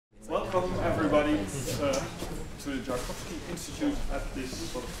welcome everybody to the Jarkovsky Institute at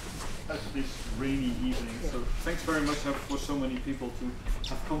this rainy evening. So thanks very much for so many people to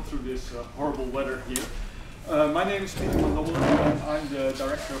have come through this horrible weather here. My name is Peter van Dobbelen and I'm the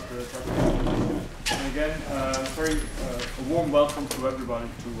director of the Jarkovsky Institute. And again, a warm welcome to everybody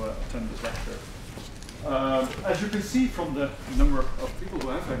to attend this lecture. As you can see from the number of people who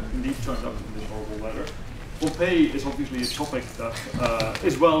have indeed turned up in this horrible weather, Pompeii is obviously a topic that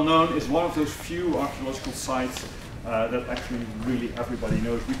is well known, is one of those few archaeological sites that actually really everybody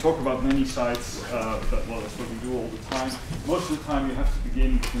knows. We talk about many sites, but well, that's what we do all the time. Most of the time you have to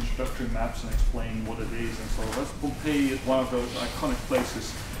begin with introductory maps and explain what it is and so on. Pompeii is one of those iconic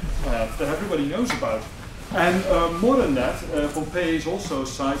places that everybody knows about. And more than that, Pompeii is also a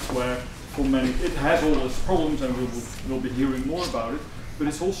site where, for many, it has all its problems, and we'll be hearing more about it. But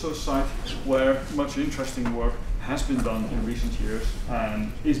it's also a site where much interesting work has been done in recent years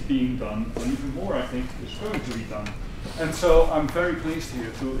and is being done, and even more, I think, is going to be done. And so I'm very pleased here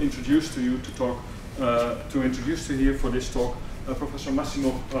to introduce to you here for this talk Professor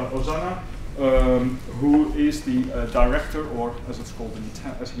Massimo Osanna, who is the director, or as he's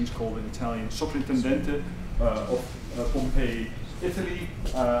called in Italian, Soprintendente of Pompeii. Italy,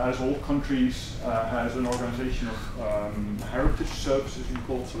 as all countries, has an organization of heritage services in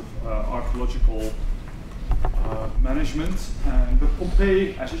called sort of archaeological management. But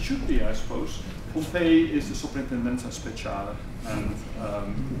Pompeii, as it should be, I suppose, Pompeii is the Soprintendenza Speciale, and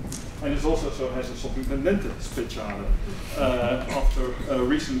it also has a Soprintendente Speciale after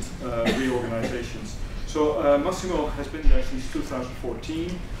recent reorganizations. So Massimo has been there since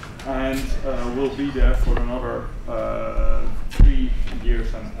 2014 and will be there for another 3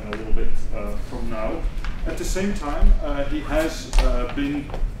 years and a little bit from now. At the same time, he has been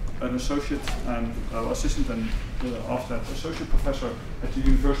an associate and assistant and after that associate professor at the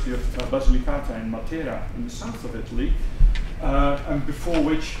University of Basilicata in Matera in the south of Italy, and before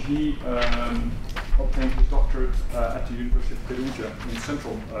which he obtained his doctorate at the University of Perugia in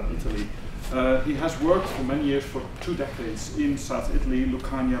central Italy. He has worked for many years, for 2 decades, in South Italy,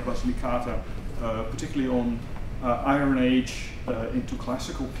 Lucania, Basilicata, particularly on Iron Age into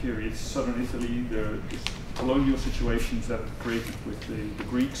classical periods, southern Italy, the colonial situations that created with the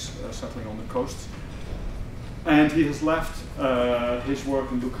Greeks settling on the coasts. And he has left his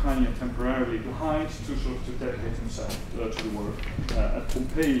work in Lucania temporarily behind to dedicate himself to the work at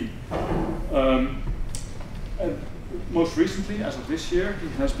Pompeii. Most recently, as of this year, he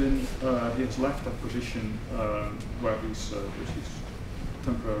has left that position where he's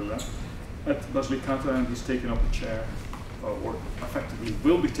temporarily left at Basilicata, and he's taken up a chair, or effectively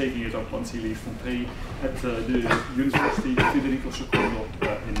will be taking it up once he leaves Pompeii, at the University Federico II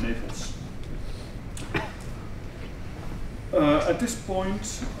in Naples. At this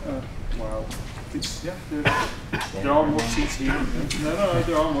point, wow, there are more seats here. No,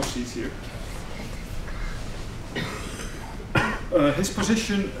 there are more seats here. His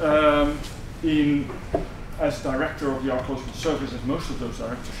position as director of the archaeological service, as most of those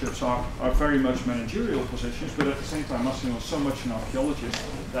directorships are very much managerial positions, but at the same time Massimo is so much an archaeologist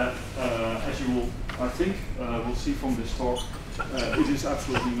that, as you will, I think, will see from this talk, it is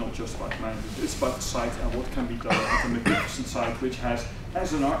absolutely not just about management, it's about the site and what can be done at a magnificent site which has,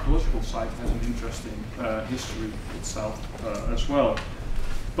 as an archaeological site, has an interesting history itself as well.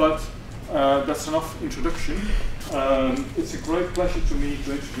 But that's enough introduction. It's a great pleasure to me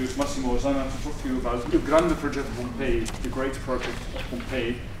to introduce Massimo Osanna to talk to you about Il Grande Progetto Pompeii, the great project of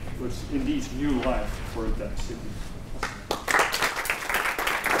Pompeii, which indeed new life for a dead city.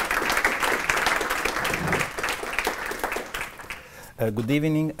 Good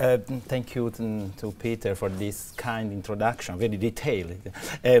evening. Thank you to Peter for this kind introduction, very detailed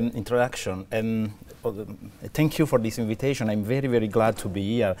introduction. Thank you for this invitation. I'm very, very glad to be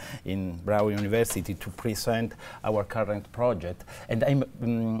here in Brown University to present our current project. And I'm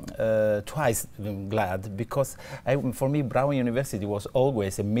twice glad because for me, Brown University was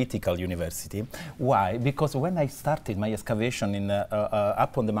always a mythical university. Why? Because when I started my excavation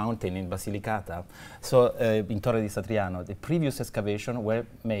up on the mountain in Basilicata, so in Torre di Satriano, the previous excavation were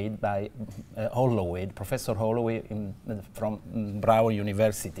made by Holloway, Professor Holloway from Brown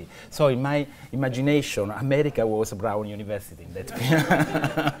University. So in my imagination, America was Brown University in that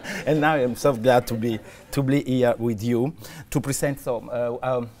period. And now I'm so glad to be here with you to present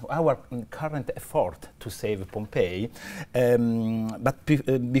our current effort to save Pompeii. But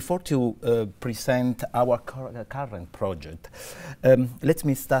before to present our current project, let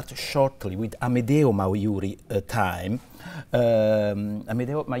me start shortly with Amedeo Maiuri time.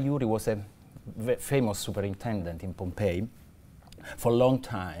 Amedeo Maiuri was a famous superintendent in Pompeii. for a long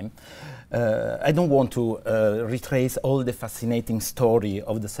time. I don't want to retrace all the fascinating story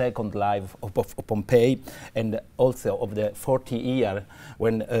of the second life of Pompeii, and also of the 40 years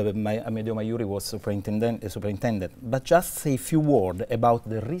when Amedeo Maiuri was superintendent, but just say a few words about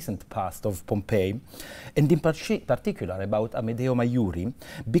the recent past of Pompeii, and in particular about Amedeo Maiuri,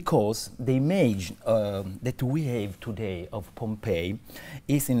 because the image that we have today of Pompeii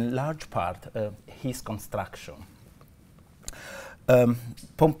is in large part his construction.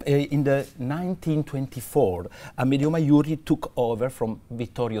 In the 1924, Amedeo Maiuri took over from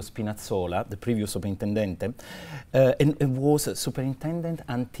Vittorio Spinazzola, the previous superintendent, and was superintendent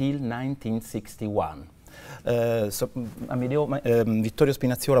until 1961. Vittorio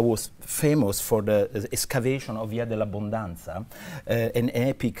Spinazzola was famous for the excavation of Via dell'Abbondanza, an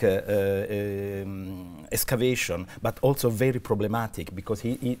epic excavation, but also very problematic because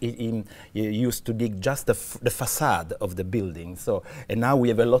he used to dig just the facade of the building. So, and now we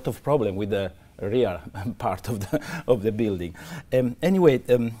have a lot of problem with the rear part of the building. Anyway,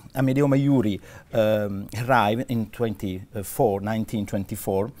 Amedeo Maiuri arrived in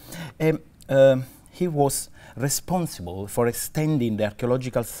 1924, and he was responsible for extending the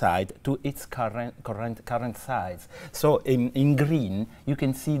archaeological site to its current size. So in green, you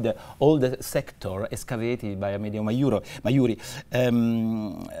can see all the sector excavated by Amedeo Maiuri.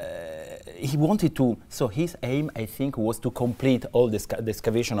 He wanted to, so his aim, I think, was to complete all the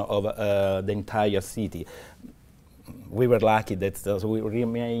excavation of the entire city. We were lucky that we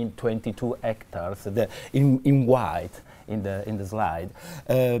remained 22 hectares in white in the slide.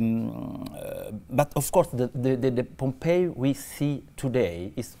 But of course, the Pompeii we see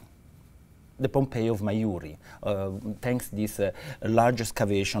today is the Pompeii of Maiuri, thanks to this large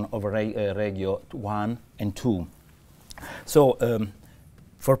excavation of Regio 1 and 2. So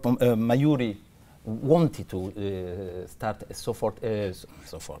for Maiuri wanted to start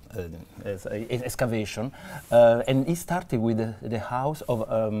excavation, and he started with the house of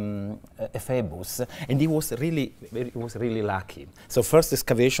Ephebus, and he was really lucky. So first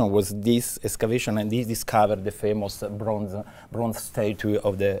excavation was this excavation, and he discovered the famous bronze statue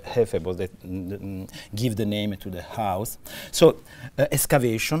of the Ephebus that give the name to the house. So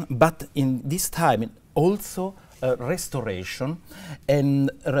excavation, but in this time also restoration and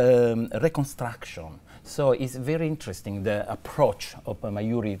reconstruction. So it's very interesting, the approach of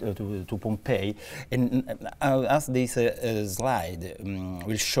Maiuri to Pompeii, and as this slide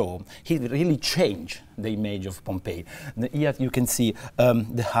will show, he really changed the image of Pompeii. Here you can see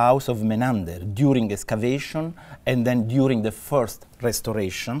the house of Menander during excavation and then during the first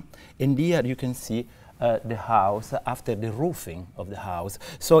restoration, and here you can see the house after the roofing of the house.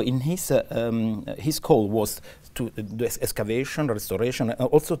 So in his goal was to do excavation, restoration, and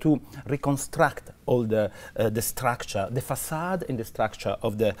also to reconstruct all the structure, the facade and the structure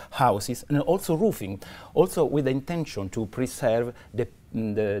of the houses, and also roofing, also with the intention to preserve the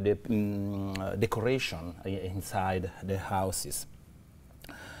decoration inside the houses.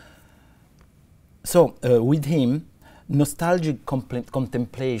 So with him, nostalgic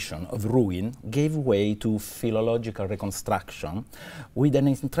contemplation of ruin gave way to philological reconstruction with an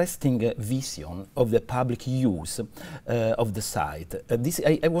interesting vision of the public use of the site.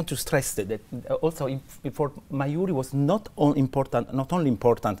 I want to stress that also for Maiuri was not only important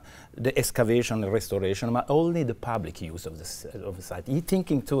the excavation and restoration, but only the public use of the site. He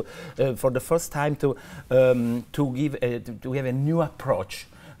thinking to for the first time to have a new approach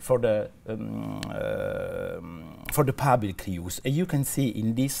for the public use. You can see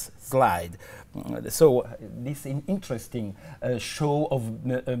in this slide, so this interesting show of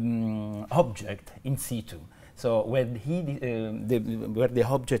object in situ. So when where the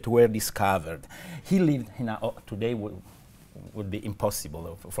object were discovered, he lived in today would be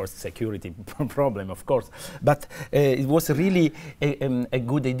impossible for security problem, of course, but it was really a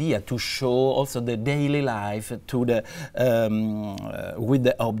good idea to show also the daily life to the with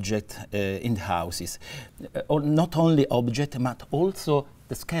the object in the houses, not only object but also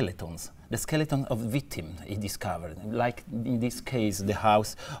the skeletons. The skeleton of victim he discovered, like in this case the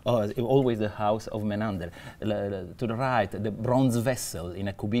house, always the house of Menander. To the right, the bronze vessel in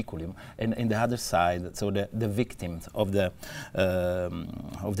a cubiculum, and in the other side, so the victims of the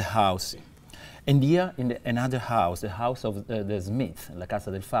house. And here in another house, the house of the Smith, La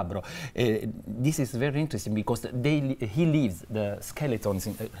Casa del Fabbro, this is very interesting because he leaves the skeletons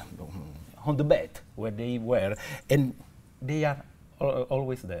on the bed where they were, and they are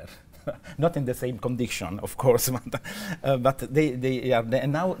always there. not in the same condition, of course, but they are there.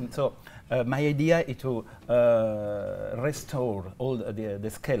 And now, so my idea is to restore all the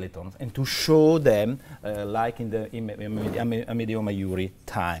skeletons and to show them like in the Amedeo Maiuri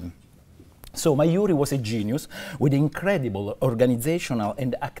time. So Maiuri was a genius with incredible organizational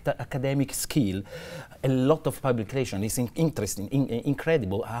and academic skill, a lot of publication. It's interesting,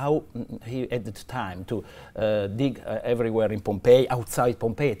 incredible how he had the time to dig everywhere in Pompeii, outside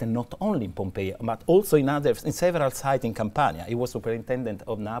Pompeii, and not only in Pompeii, but also in several sites in Campania. He was superintendent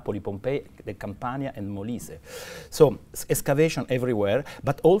of Napoli, Pompeii, the Campania, and Molise. So excavation everywhere,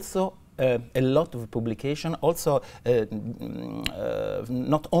 but also a lot of publication, also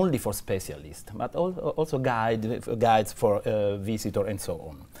not only for specialists, but also guides for visitor and so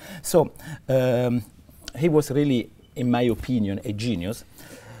on. So he was really, in my opinion, a genius.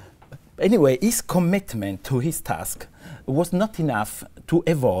 Anyway, his commitment to his task was not enough to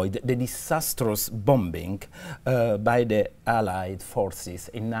avoid the disastrous bombing by the Allied forces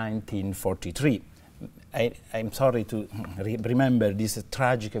in 1943. I'm sorry to remember this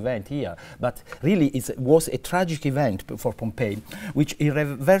tragic event here, but really it was a tragic event for Pompeii, which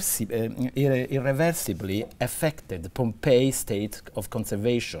irreversibly affected Pompeii's state of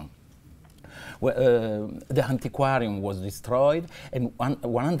conservation. The antiquarium was destroyed, and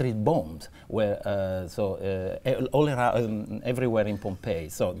 100 bombs were all around, everywhere in Pompeii.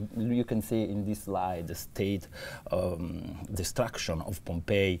 So you can see in this slide the state destruction of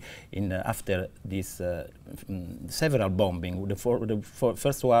Pompeii after this several bombing. The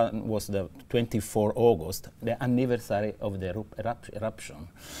first one was the 24 August, the anniversary of the eruption,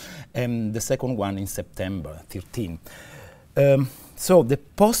 and the second one in September 13. So the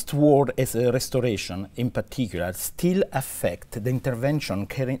post-war restoration, in particular, still affect the intervention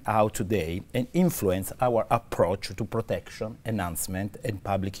carried out today and influence our approach to protection, enhancement, and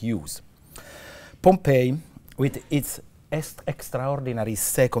public use. Pompeii, with its extraordinary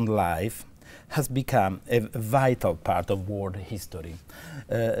second life, has become a vital part of world history,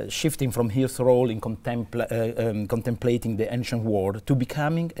 shifting from his role in contemplating the ancient world to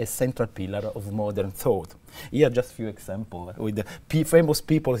becoming a central pillar of modern thought. Here are just a few examples with the famous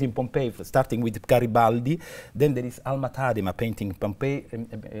people in Pompeii, starting with Garibaldi. Then there is Alma Tadema painting Pompeii,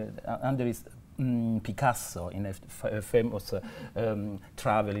 and there is Picasso in a famous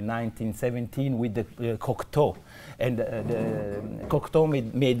travel in 1917 with the Cocteau, and Cocteau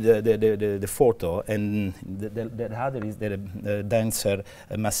made the photo, and the other is the dancer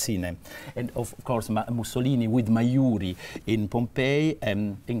Massine, and of course Mussolini with Maiuri in Pompeii,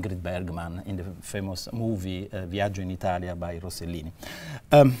 and Ingrid Bergman in the famous movie Viaggio in Italia by Rossellini.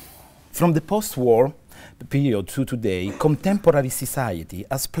 From the post-war period to today, contemporary society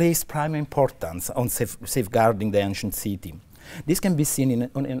has placed prime importance on safeguarding the ancient city. This can be seen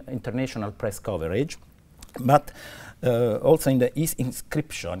in international press coverage, but also in the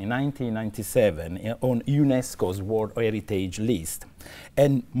inscription in 1997 on UNESCO's World Heritage List,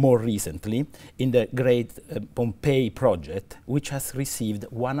 and more recently in the Great Pompeii project, which has received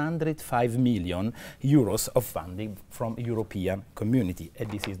 105 million euros of funding from European community.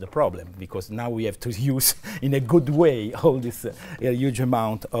 And this is the problem, because now we have to use in a good way all this huge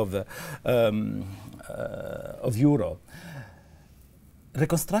amount of euro.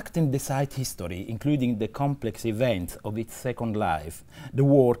 Reconstructing the site history, including the complex events of its second life, the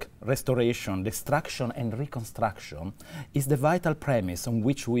work, restoration, destruction and reconstruction, is the vital premise on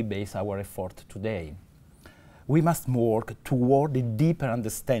which we base our effort today. We must work toward a deeper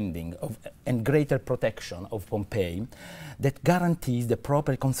understanding of and greater protection of Pompeii that guarantees the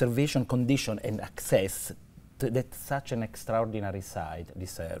proper conservation condition and access that such an extraordinary site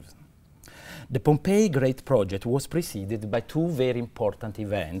deserves. The Pompeii Great Project was preceded by two very important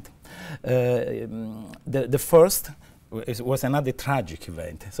events. The first was another tragic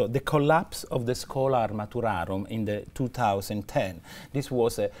event. So the collapse of the Schola Armaturarum in the 2010. This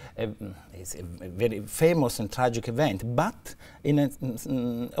was a very famous and tragic event, but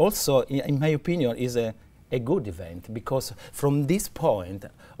also, in my opinion, is a good event, because from this point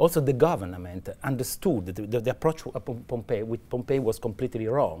also the government understood that the approach of Pompeii was completely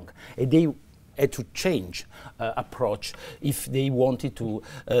wrong, and they had to change approach if they wanted to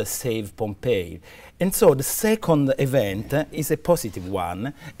save Pompeii. And so the second event is a positive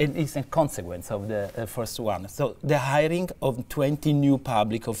one, and is a consequence of the first one. So the hiring of 20 new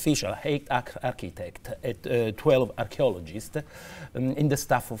public officials, 8 architects, 12 archaeologists in the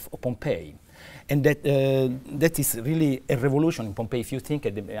staff of Pompeii. And that is really a revolution in Pompeii. If you think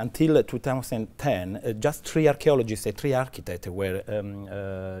until 2010, just 3 archaeologists and 3 architects were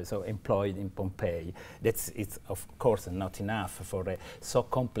so employed in Pompeii. It's of course not enough for a so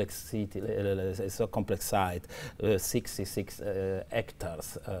complex city, so complex site, 66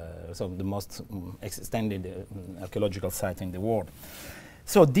 hectares, so the most extended archaeological site in the world.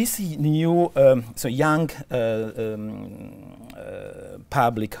 So this new, so young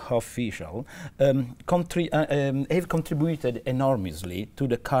public official have contributed enormously to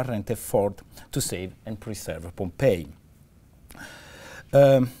the current effort to save and preserve Pompeii.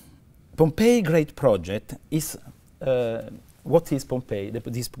 Pompeii Great Project is, what is Pompeii,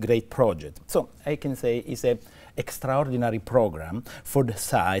 this great project? So I can say it's an extraordinary program for the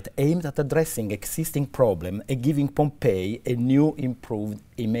site aimed at addressing existing problems and giving Pompeii a new improved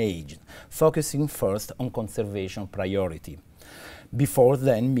image, focusing first on conservation priority, before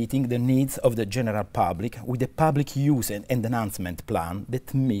then meeting the needs of the general public with a public use and enhancement plan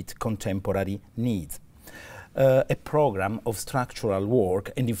that meet contemporary needs. A program of structural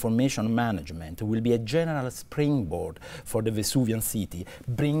work and information management will be a general springboard for the Vesuvian city,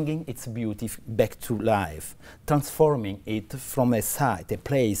 bringing its beauty back to life, transforming it from a site, a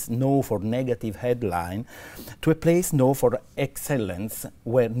place known for negative headline, to a place known for excellence,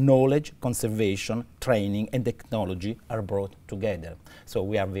 where knowledge, conservation, training and technology are brought together. So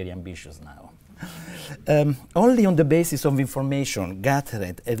we are very ambitious now. Only on the basis of information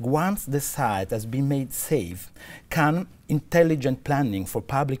gathered and once the site has been made safe can intelligent planning for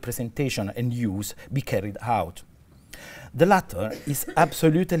public presentation and use be carried out. The latter is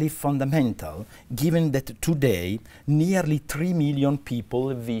absolutely fundamental, given that today nearly 3 million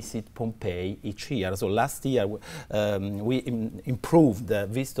people visit Pompeii each year. So last year we improved the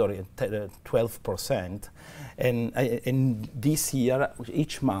visitor 12%, and this year,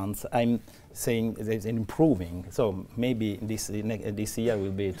 each month, I'm saying there's an improving. So maybe this year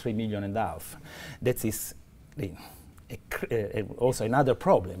will be 3.5 million. That is also another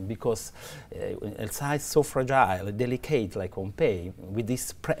problem, because a site so fragile, delicate like Pompeii, with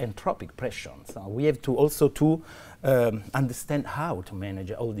this anthropic pressure. So we have to also to understand how to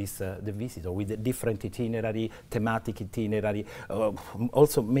manage all this the visitor with a different itinerary, thematic itinerary,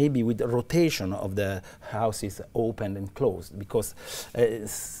 also maybe with the rotation of the houses open and closed, because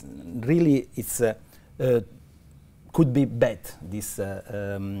really it's could be bad, this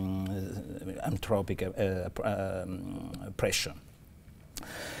anthropic pressure.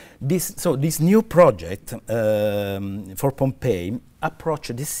 This new project for Pompeii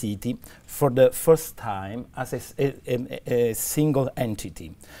approached the city for the first time as a single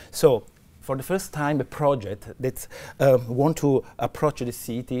entity. So for the first time, a project that want to approach the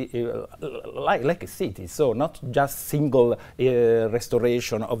city like a city. So not just single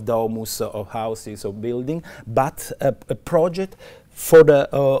restoration of domus, of houses, or building, but a project for the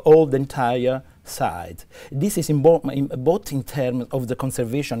whole entire site. This is both in terms of the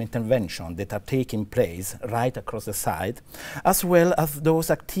conservation intervention that are taking place right across the site, as well as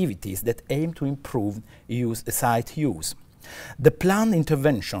those activities that aim to improve site use. The planned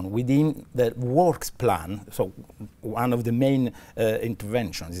intervention within the works plan, so one of the main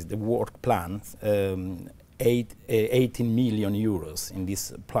interventions is the work plan, 18 million euros in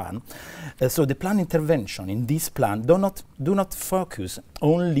this plan. So the planned intervention in this plan do not focus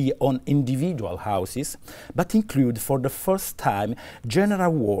only on individual houses, but include for the first time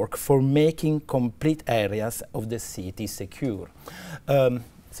general work for making complete areas of the city secure.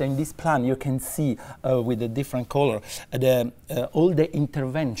 So in this plan you can see with a different color all the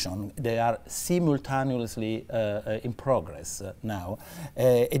intervention, they are simultaneously in progress now.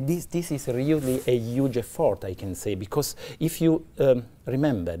 This is really a huge effort, I can say, because if you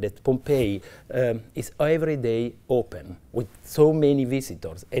remember that Pompeii is every day open with so many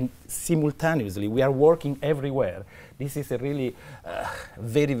visitors, and simultaneously we are working everywhere. This is a really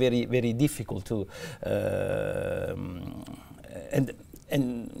very, very, very difficult to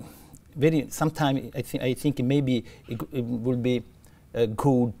and very sometimes I think maybe it would be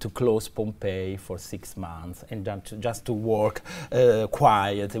good to close Pompeii for 6 months and just to work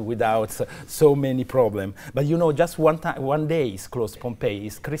quiet without so many problems. But you know, just one day is closed Pompeii,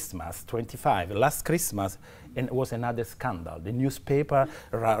 is Christmas 25. Last Christmas, and it was another scandal. The newspaper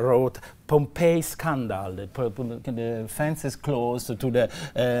wrote Pompeii scandal. The fences closed to the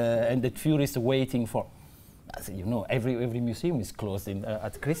and the tourists waiting for. You know, every museum is closed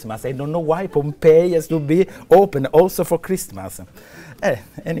at Christmas. I don't know why Pompeii has to be open also for Christmas.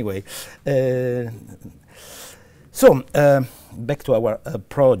 Anyway, so back to our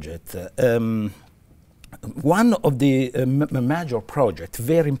project. one of the major projects,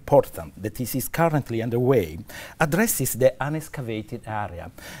 very important, that is currently underway, addresses the unexcavated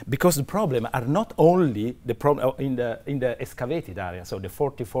area, because the problem are not only the problem in the excavated area, so the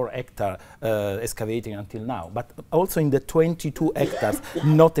 44 hectare excavating until now, but also in the 22 hectares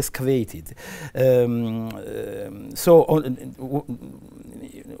not excavated. So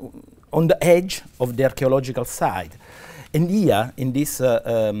on the edge of the archaeological site. And here, in this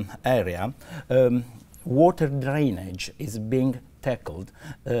area, water drainage is being tackled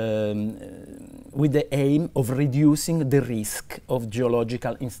with the aim of reducing the risk of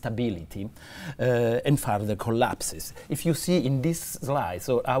geological instability and further collapses. If you see in this slide,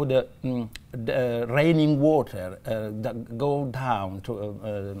 so how the raining water go down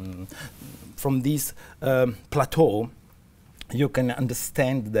to, from this plateau, you can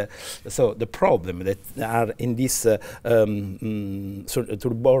understand the problem that are in this sort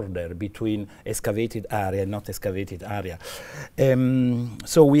of border between excavated area and not excavated area.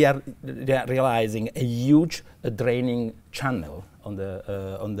 So we are realizing a huge draining channel on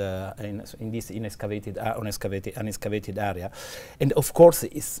the in this unexcavated area, and of course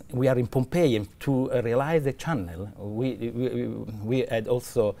we are in Pompeii, and to realize the channel we had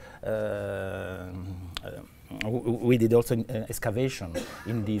also. We did also excavation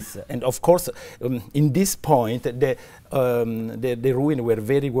in this, and of course, in this point, the ruins were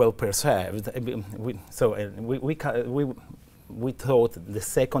very well preserved. We thought the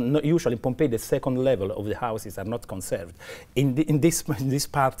second, usually in Pompeii, the second level of the houses are not conserved. In this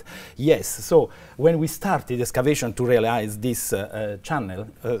part, yes. So when we started excavation to realize this channel,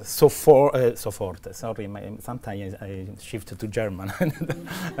 sorry, sometimes I shift to German.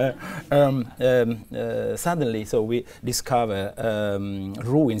 Suddenly, so we discover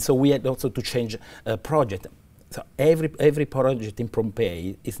ruins. So we had also to change project. So every project in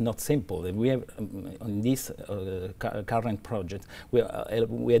Pompeii is not simple. And we have on this current project,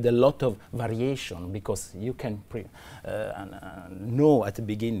 we had a lot of variation, because you can know at the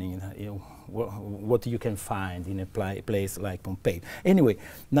beginning what you can find in a place like Pompeii. Anyway,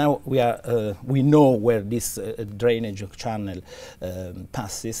 now we know where this drainage channel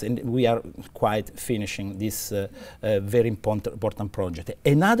passes, and we are quite finishing this very important project.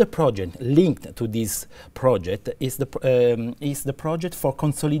 Another project linked to this project is the project for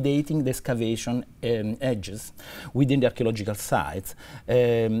consolidating the excavation edges within the archaeological sites.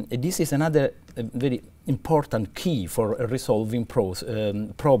 This is another very important key for resolving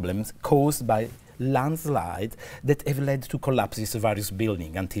problems caused by landslides that have led to collapses of various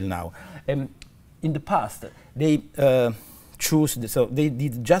buildings until now. In the past, they so they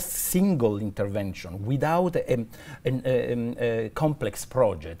did just single intervention without a complex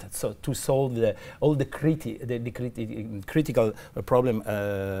project. So to solve all the critical problem,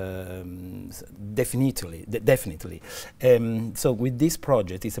 definitely. So with this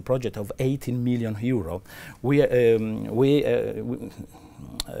project, it's a project of 18 million euro.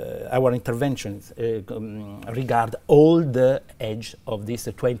 Our interventions regard all the edge of this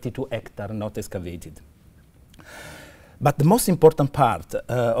 22 hectare not excavated. But the most important part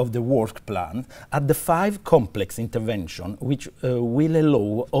of the work plan are the 5 complex interventions which will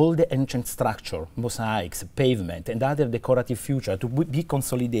allow all the ancient structure, mosaics, pavement and other decorative features to be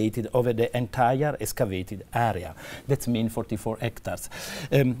consolidated over the entire excavated area. That means 44 hectares.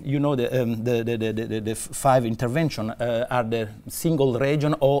 You know, the 5 interventions are the single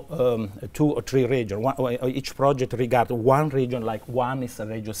region or 2 or 3 regions. Each project regards one region, like 1 is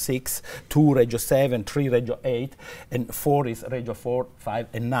Regio 6, 2 Regio 7, 3 Regio 8, and 4 is Regio 4, 5,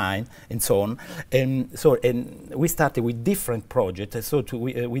 and 9, and so on. And we started with different projects, so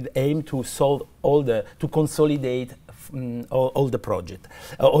with aim to solve to consolidate all the project,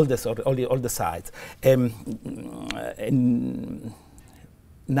 all the sites. And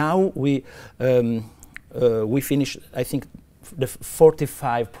now we finished, I think, the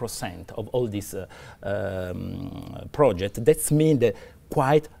 45% of all this project. That means that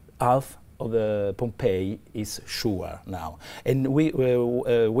quite half of Pompeii is sure now, and we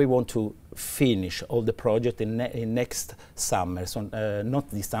want to finish all the project in next summer. So not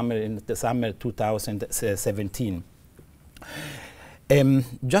this summer, in the summer 2017.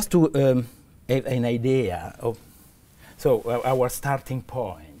 Just to have an idea of our starting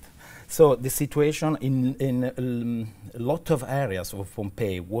point. So the situation in a lot of areas of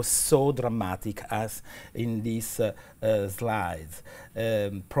Pompeii was so dramatic as in these slides.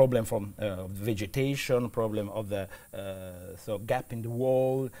 Problem from vegetation, problem of the gap in the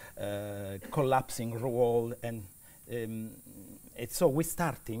wall, collapsing wall, and so we're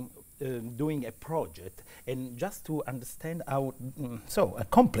starting doing a project, and just to understand how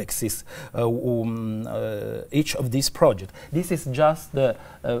complex is each of these projects. This is just the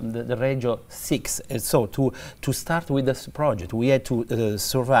Regio 6. So to start with this project, we had to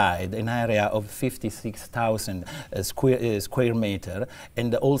survey an area of 56,000 square meter,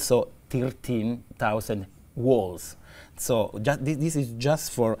 and also 13,000 walls. So this is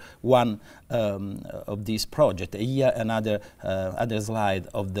just for one of these projects. Here another other slide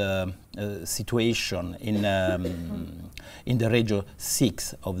of the situation in the Regio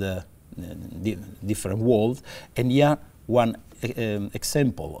 6 of the different walls, and here one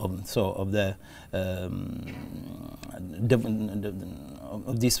example of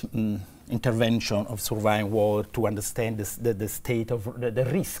this intervention of surveying wall to understand the state of the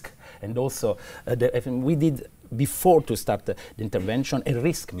risk, and also we did, before to start the intervention, a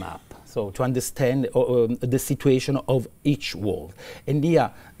risk map, so to understand the situation of each wall. And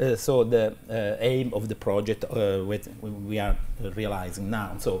here, so the aim of the project we are realizing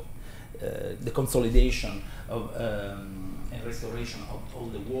now, so the consolidation of and restoration of all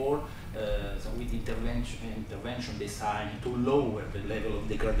the wall, so with intervention design to lower the level of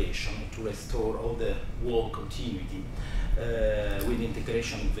degradation, to restore all the wall continuity, with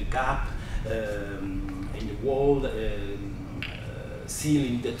integration of the gap in the wall,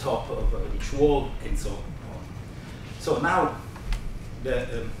 sealing the top of each wall, and so on. So now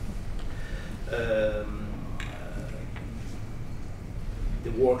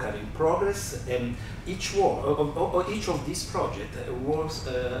the work are in progress, and each wall, each of these projects was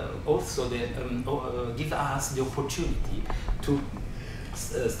also give us the opportunity to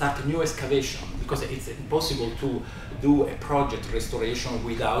start a new excavation, because it's impossible to do a project restoration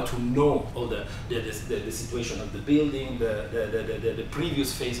without to know all the situation of the building, the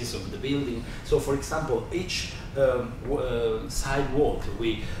previous phases of the building. So, for example, each side wall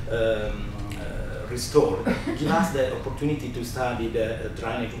we restored give us the opportunity to study the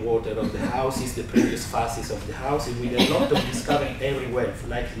drainage water of the houses, the previous phases of the houses, with a lot of discovering everywhere,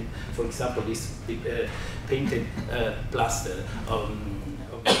 like, for example, this painted plaster of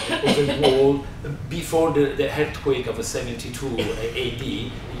the wall before the earthquake of 72 AD.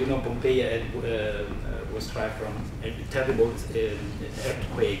 You know, Pompeii was struck from a terrible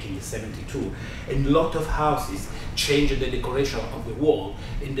earthquake in 72, and a lot of houses changed the decoration of the wall.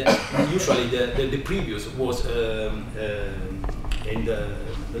 And usually the previous was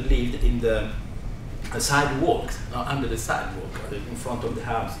lived in the sidewalks, under the sidewalk, in front of the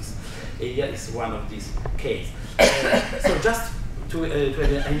houses. Here is one of these cases. So just to have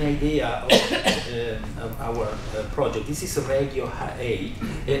an idea of our project, this is Regio 8.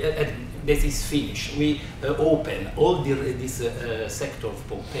 This is finished. We opened all this sector of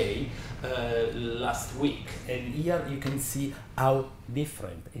Pompeii last week, and here you can see how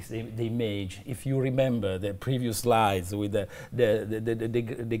different is the image. If you remember the previous slides with the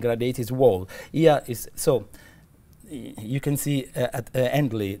degraded wall, here is so. You can see at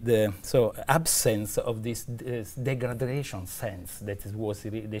endly the absence of this degradation sense that was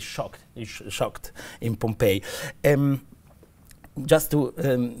really shocked in Pompeii. Just to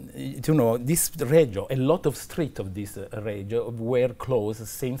know, this Regio, a lot of streets of this Regio were closed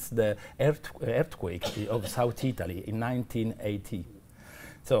since the earthquake of South Italy in 1980.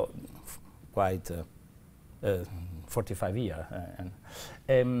 So quite 45 years.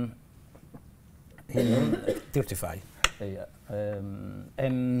 35.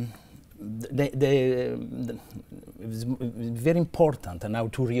 It's very important now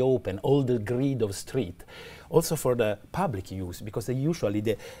to reopen all the grid of street, also for the public use, because usually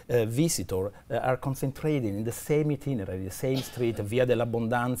the visitors are concentrated in the same itinerary, the same street, Via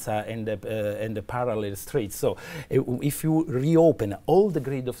dell'Abbondanza and the parallel streets. So if you reopen all the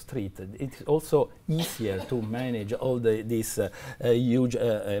grid of street, it's also easier to manage all this huge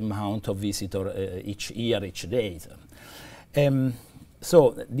amount of visitors each year, each day.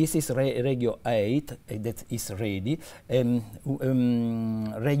 So this is Regio 8 that is ready, and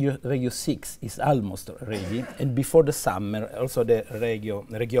Regio 6 is almost ready, and before the summer also the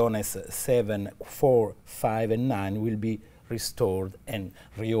Regiones 7, 4, 5 and 9 will be restored and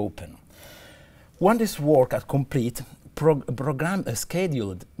reopened. Once this work is complete,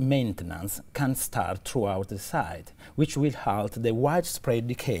 scheduled maintenance can start throughout the site, which will halt the widespread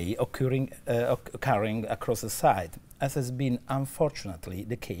decay occurring across the site, as has been unfortunately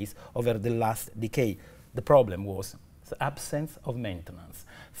the case over the last decade. The problem was the absence of maintenance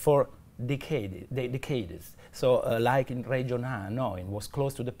for decades. So like in Region 9, it was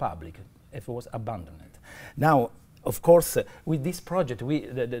closed to the public, it was abandoned. Now, of course, with this project, we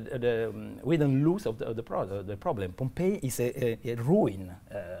don't lose of the problem. Pompeii is a ruin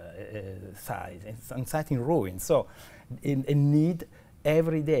site, it's a site in ruin. So, in need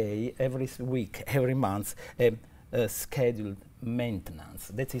every day, every week, every month, scheduled maintenance.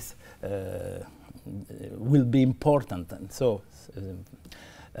 That is will be important. And so.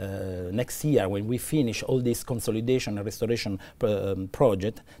 Next year, when we finish all this consolidation and restoration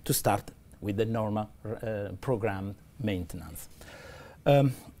project, to start with the normal programmed maintenance.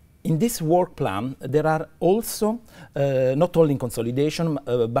 In this work plan, there are also not only consolidation,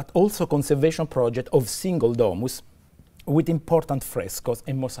 but also conservation project of single domus with important frescoes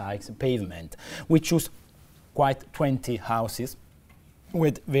and mosaics pavement. We choose quite 20 houses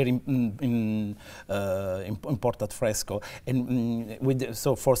with very important fresco, and with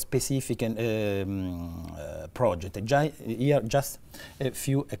so for specific project. Here just a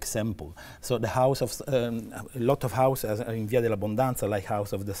few examples. So the house of a lot of houses in Via dell'Abbondanza, like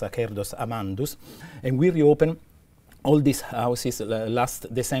house of the Sacerdos Amandus, and we reopen all these houses last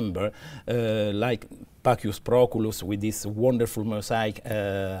December, like Pacius Proculus with this wonderful mosaic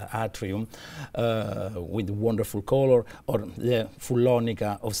atrium with wonderful color, or the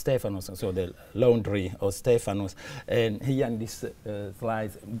Fullonica of Stephanus, so the laundry of Stephanus. And here in this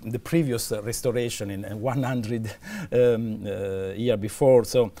slide, the previous restoration in 100 year before,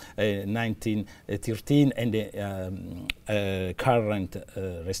 so 1913, and the current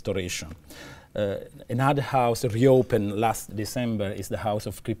restoration. Another house reopened last December is the house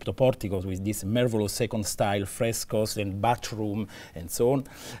of Cryptoporticos, with this marvelous second style frescoes and bathroom and so on.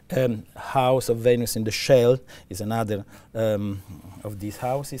 House of Venus in the Shell is another of these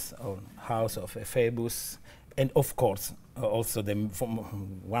houses, or house of Phoebus, and of course also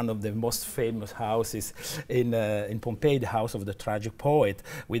one of the most famous houses in Pompeii, the house of the tragic poet,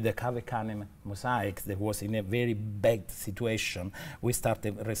 with the Cave Canem mosaics that was in a very bad situation. We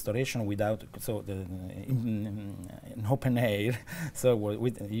started restoration without, so in open air, so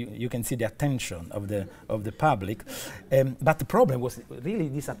you can see the attention of the public. But the problem was really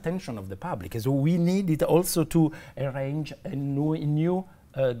this attention of the public, so we needed also to arrange a new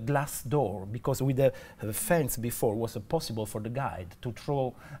glass door, because with the fence before was possible for the guide to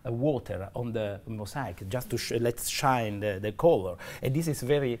throw water on the mosaic just to let's shine the color, and this is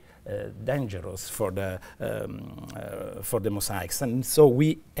very dangerous for the mosaics, and so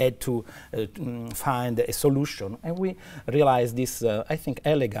we had to find a solution, and we realized this I think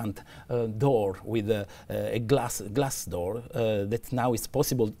elegant door with a glass door that now is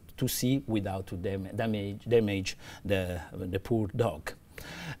possible to see without to damage the poor dog.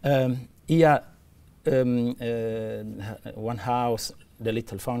 Here, one house, the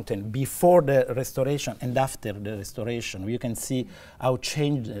little fountain, before the restoration and after the restoration. You can see how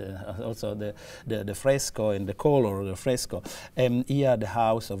changed also the fresco and the color of the fresco. Here, the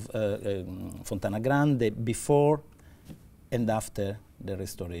house of Fontana Grande, before and after the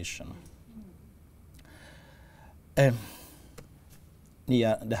restoration.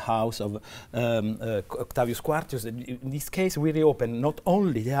 Near the house of Octavius Quartius. In this case, we reopened not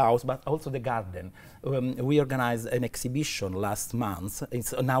only the house, but also the garden. We organized an exhibition last month.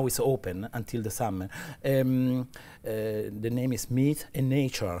 Now it's open until the summer. The name is Myth and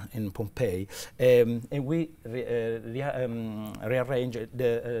Nature in Pompeii. And we rearranged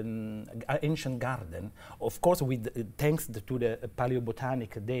the ancient garden, of course, with thanks to the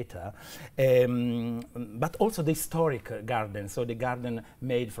paleobotanic data, but also the historic garden, so the garden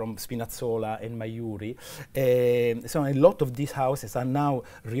made from Spinazzola and Maiuri. So a lot of these houses are now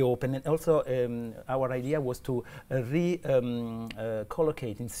reopened, and also our idea was to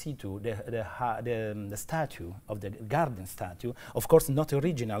collocate in situ the statue of the garden statue. Of course, not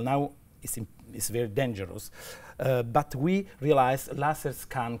original. Now it's very dangerous, but we realized laser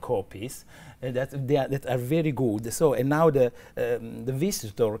scan copies that are very good. So, and now the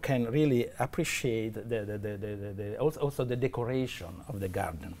visitor can really appreciate also the decoration of the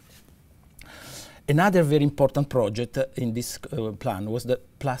garden. Another very important project in this plan was the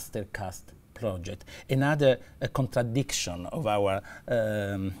plaster cast project. Another contradiction of our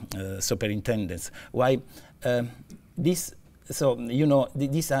superintendents. Why this? So you know,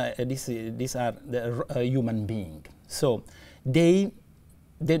 these are the human being. So they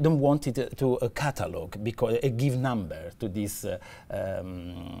don't want it to a catalog, because a give number to this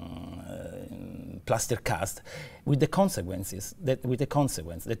plaster cast, with the consequence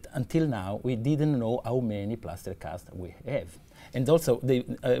that until now we didn't know how many plaster casts we have. And also they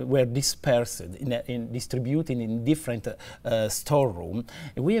were dispersed, distributed in different storerooms.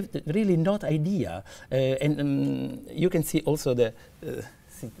 We have really not idea. And you can see also the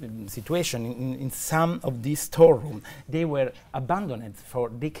situation in some of these storerooms. They were abandoned for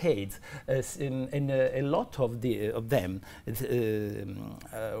decades, and a lot of them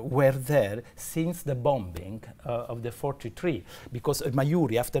were there since the bombing of the 43, because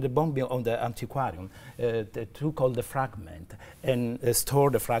Maiuri, after the bombing of the Antiquarium, took all the fragment and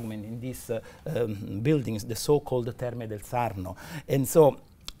stored the fragment in these buildings, the so-called Terme del Sarno. And so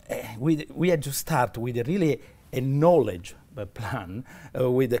we had to start with a knowledge plan,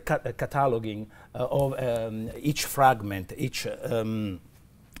 with the cataloging of each fragment, each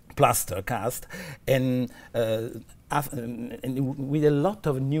plaster cast, and with a lot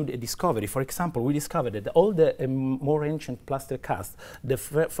of new discovery. For example, we discovered that all the more ancient plaster casts, the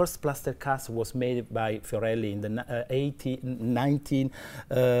first plaster cast was made by Fiorelli in the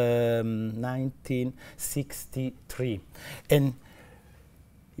 1963. And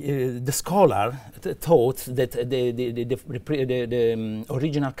the scholar thought that the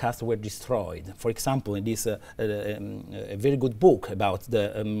original casts were destroyed. For example, in this a very good book about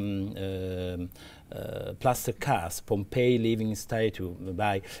the plaster cast, Pompeii Living Statue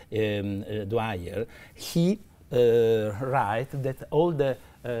by Dwyer, he writes that all the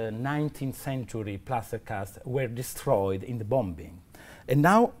 19th century plaster casts were destroyed in the bombing. And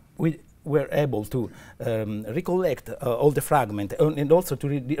now we were able to recollect all the fragments and also to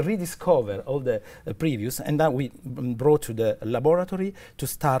rediscover all the previous, and then we brought to the laboratory to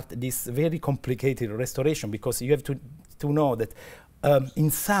start this very complicated restoration, because you have to know that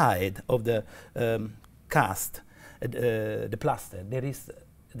inside of the cast, the plaster, there is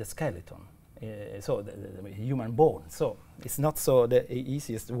the skeleton. So the human bone. So it's not so the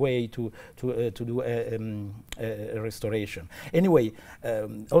easiest way to do a restoration. Anyway,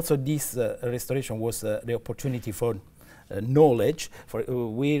 also this restoration was the opportunity for knowledge. For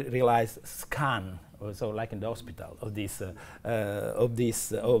we realized scan, so like in the hospital, of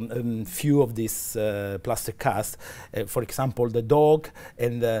this few of these plaster casts. For example, the dog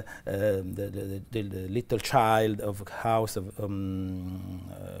and the little child of House of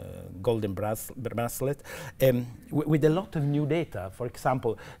Golden Bracelet, with a lot of new data. For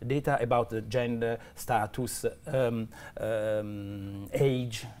example, data about the gender, status,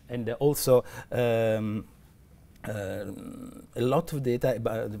 age, and also a lot of data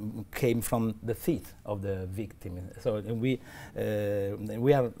came from the teeth of the victim. So we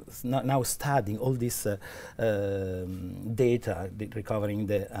are now studying all this data, recovering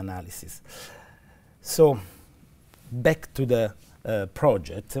the analysis. So back to the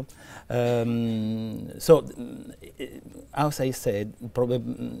project. So as I said,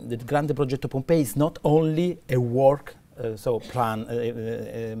 the Grande Progetto Pompeii is not only a work plan,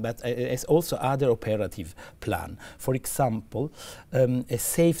 but it's also other operative plan. For example, a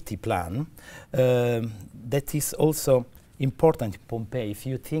safety plan that is also important in Pompeii. If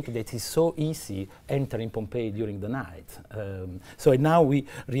you think that it's so easy entering Pompeii during the night. So now we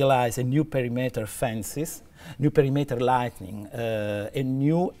realize a new perimeter fences, new perimeter lighting, a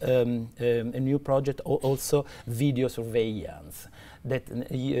new project, also video surveillance. That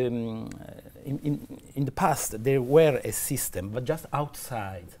in the past there were a system, but just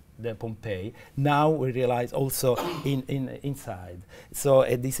outside the Pompeii. Now we realize also inside. So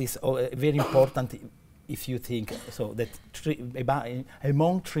this is very important. If you think so, that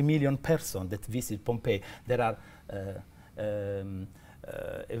among 3 million persons that visit Pompeii, there are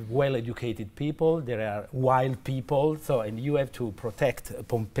well-educated people, there are wild people. So, and you have to protect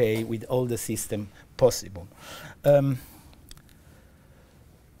Pompeii with all the system possible.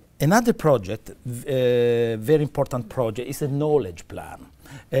 Another project, very important project, is a knowledge plan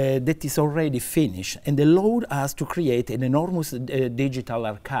that is already finished and allowed us to create an enormous digital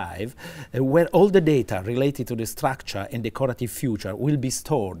archive where all the data related to the structure and decorative feature will be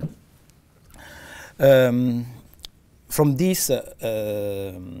stored. From this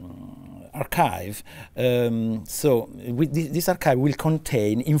archive, so this archive will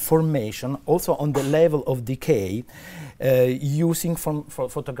contain information also on the level of decay using for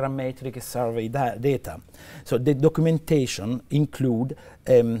photogrammetric survey data. So the documentation include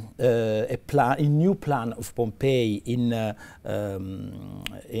a new plan of Pompeii in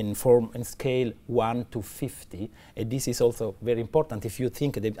form and scale 1 to 50. And this is also very important if you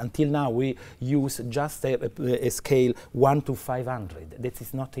think that until now we use just a scale 1 to 500. That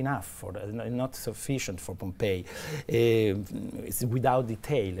is not enough, for not sufficient for Pompeii. It's without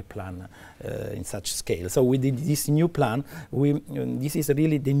detail a plan in such scale. So with this new plan, this is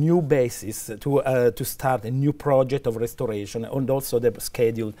really the new basis to start a new project of restoration and also the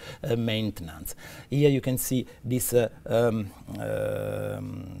scheduled maintenance. Here you can see this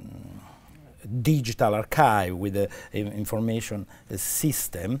digital archive with the information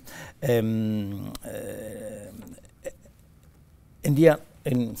system. And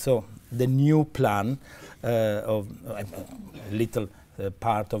so the new plan of a little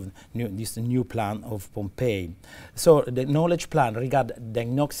part of this new plan of Pompeii. So the knowledge plan regards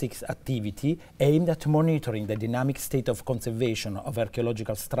diagnostics activity aimed at monitoring the dynamic state of conservation of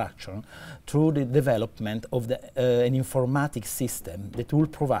archaeological structure through the development of an informatics system that will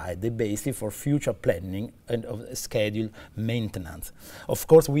provide the basis for future planning and of scheduled maintenance. Of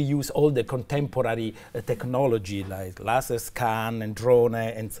course, we use all the contemporary technology like laser scan and drone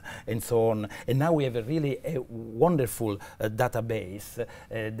and so on. And now we have a really wonderful database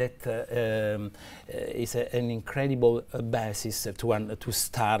that is an incredible basis to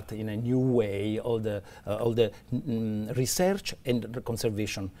start in a new way all the research and the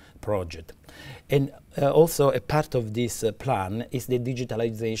conservation project. And also a part of this plan is the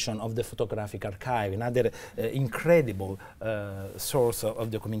digitalization of the photographic archive, another incredible source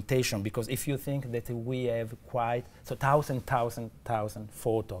of documentation, because if you think that we have quite thousand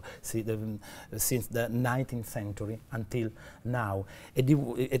photos since the 19th century until now.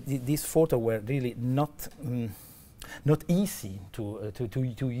 These photos were really not easy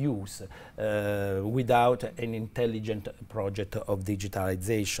to use without an intelligent project of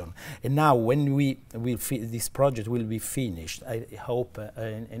digitalization. And now when this project will be finished, I hope at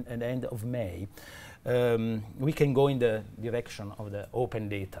the end of May, we can go in the direction of the open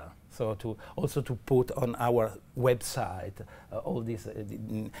data. So also to put on our website all this,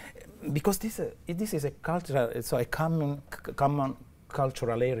 because this is a cultural, so a common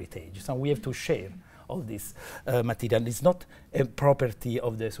cultural heritage. So we have to share all this material. It's not a property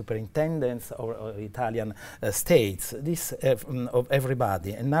of the superintendents or Italian states. This of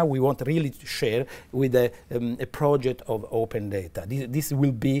everybody. And now we want really to share with a project of open data. This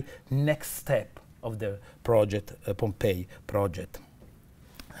will be next step of the project, Pompeii project.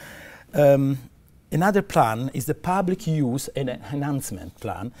 Another plan is the public use and enhancement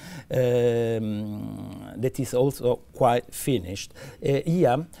plan that is also quite finished.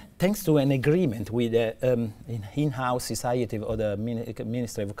 Here, thanks to an agreement with the in-house society of the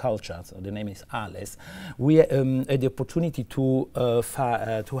Ministry of Culture, so the name is ALES, we had the opportunity to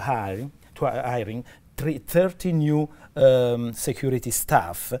hiring 30 new security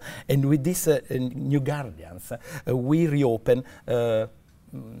staff, and with these new guardians, we reopened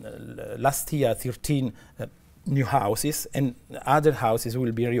last year 13 new houses, and other houses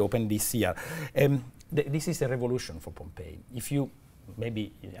will be reopened this year. This is a revolution for Pompeii. If you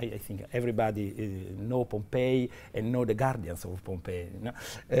maybe I think everybody know Pompeii and know the guardians of Pompeii. No?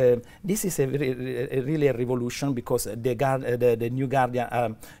 This is really a revolution, because the new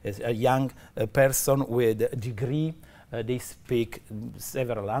guardian is a young person with a degree. They speak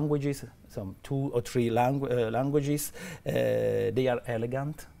several languages, some 2 or 3 languages. They are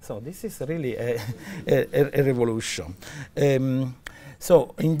elegant. So this is really a revolution.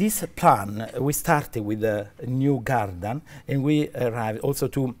 So in this plan, we started with a new garden, and we arrived also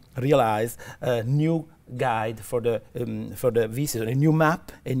to realize a new guide for the visitor, a new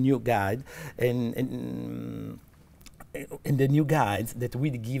map, a new guide, and the new guides that we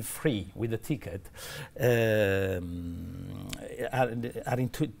give free with a ticket are in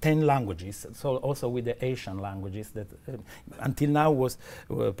 10 languages, so also with the Asian languages that until now was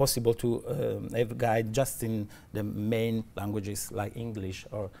possible to have a guide just in the main languages like English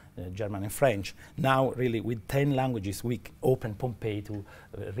or German and French. Now really with 10 languages we open Pompeii to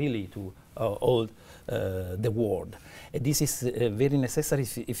really to all the world. This is very necessary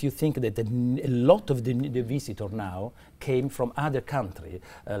if you think that a lot of the visitor now came from other countries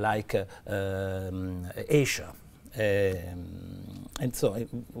like Asia. And so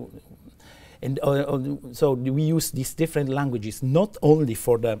so we use these different languages not only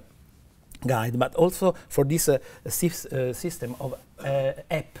for the guide but also for this system of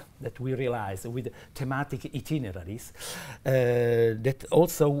app that we realize with thematic itineraries that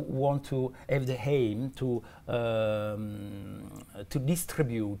also want to have the aim to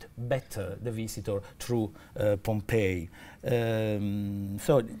distribute better the visitor through Pompeii.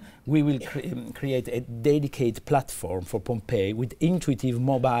 So we will create a dedicated platform for Pompeii with intuitive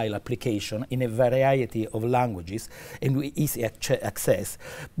mobile application in a variety of languages and with easy access,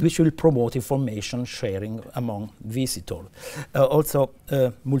 which will promote information sharing among visitors. Also,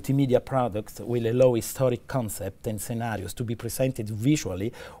 multimedia products will allow historic concepts and scenarios to be presented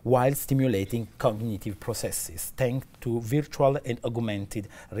visually while stimulating cognitive processes, thanks to virtual and augmented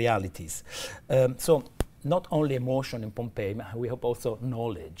realities. So not only emotion in Pompeii, we hope also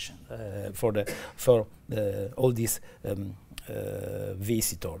knowledge for all these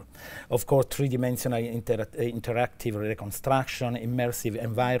visitor. Of course, three-dimensional interactive reconstruction, immersive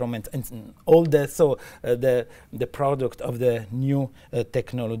environment, and all that. So the product of the new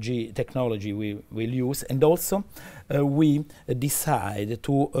technology we will use, and also we decide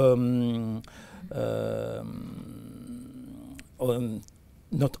to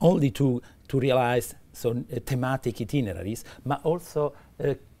not only to realize thematic itineraries, but also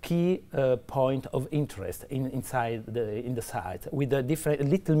a key point of interest inside the site with a different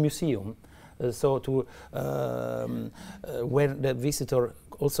little museum, so to where the visitor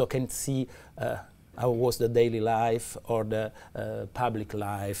also can see how was the daily life or the public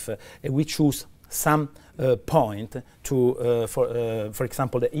life. We choose some point to, for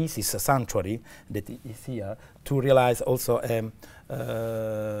example, the Isis sanctuary that is here, to realize also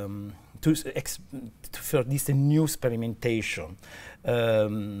for this new experimentation.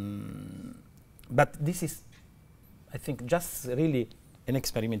 But this is, I think, just really an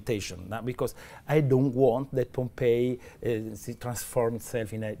experimentation, because I don't want that Pompeii transform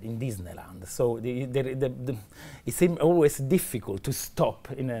itself in Disneyland. So it seems always difficult to stop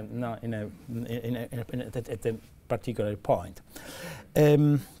at a particular point.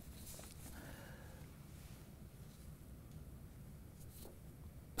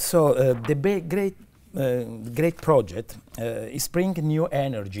 So the great project is bringing new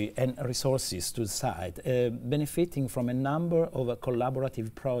energy and resources to the site, benefiting from a number of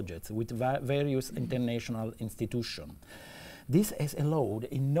collaborative projects with various international institutions. This has allowed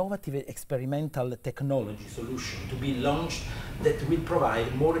innovative experimental technology solution to be launched that will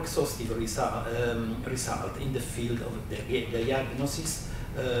provide more exhaustive result in the field of the diagnosis,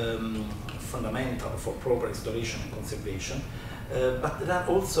 fundamental for proper restoration and conservation. But there are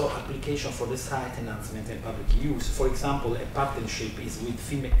also applications for the site enhancement and public use. For example, a partnership is with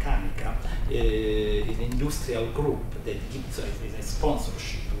Finmeccanica, an industrial group that gives a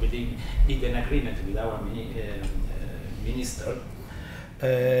sponsorship. We did an agreement with our minister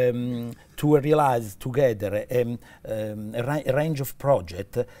to realize together a range of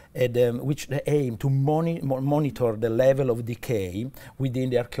projects which they aim to monitor the level of decay within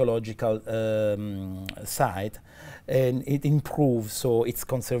the archaeological site, and it improves so its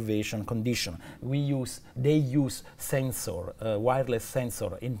conservation condition. They use sensor, wireless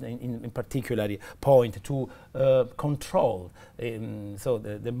sensor in particular point to control so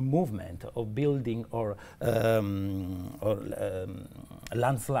the movement of building or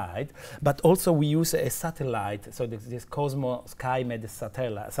landslide. But also we use a satellite, so this Cosmo SkyMed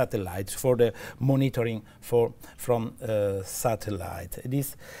satellite for the monitoring from satellite.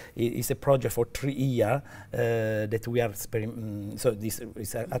 This is a project for 3 years that we are so this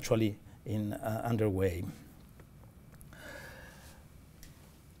is actually underway.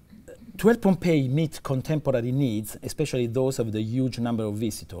 To help Pompeii meet contemporary needs, especially those of the huge number of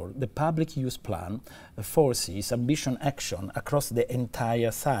visitors, the public use plan foresees ambition action across the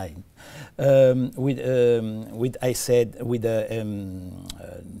entire site, with a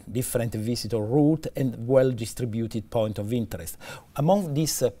different visitor route and well-distributed point of interest. Among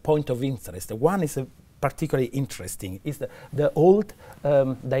these point of interest, one is particularly interesting is the old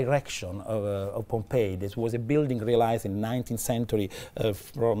direction of Pompeii. This was a building realized in the 19th century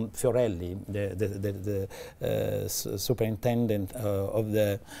from Fiorelli, the superintendent of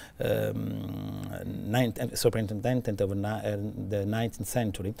the superintendent of the 19th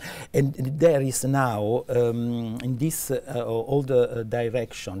century. And there is now in this old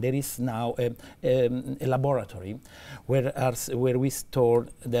direction there is now a laboratory where we store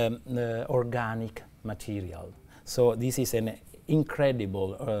the organic material. So this is an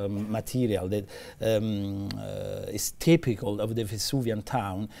incredible material that is typical of the Vesuvian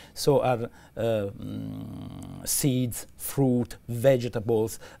town. So are seeds, fruit,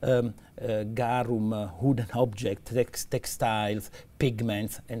 vegetables, garum, wooden objects, textiles,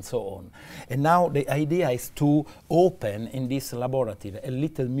 pigments, and so on. And now the idea is to open in this laboratory a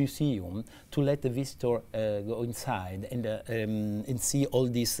little museum to let the visitor go inside and see all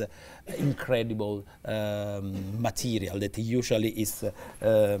this incredible material that usually is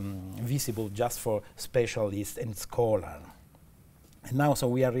visible just for specialists and scholars. And now, so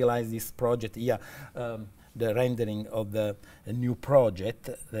we have realized this project here, the rendering of the new project,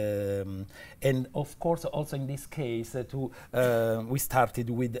 and of course also in this case we started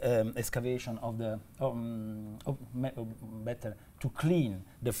with excavation of the better to clean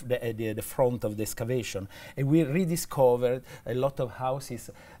the front of the excavation. And we rediscovered a lot of houses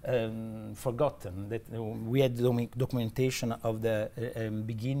forgotten. That we had documentation of the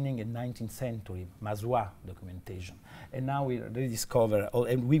beginning in 19th century, Mazois documentation. And now we rediscover,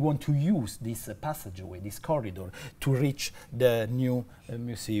 and we want to use this passageway, this corridor, to reach the new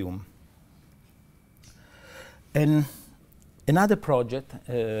museum. And another project,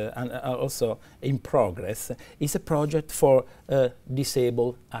 and also in progress, is a project for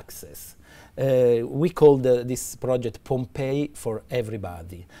disabled access. We call this project Pompeii for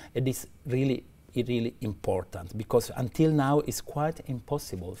Everybody. It is really important, because until now it's quite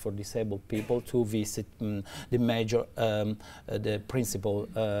impossible for disabled people to visit the major, the principal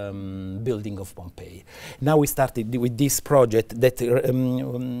building of Pompeii. Now we started with this project that it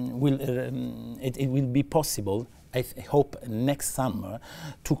will be possible, I hope next summer,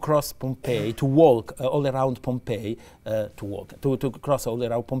 to cross Pompeii, to walk all around Pompeii, to cross all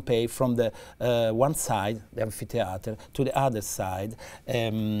around Pompeii from the one side, the amphitheater, to the other side,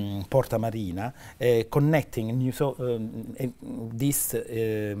 Porta Marina, connecting this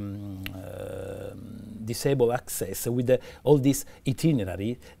disabled access with all this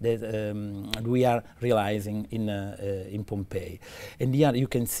itinerary that we are realizing in Pompeii. And here you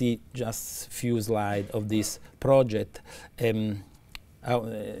can see just a few slides of this project.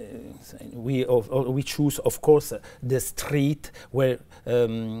 We choose, of course, the street where,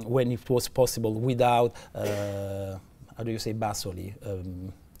 when it was possible, without, how do you say, basoli?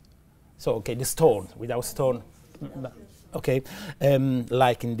 So, okay, the stone, without stone. Okay,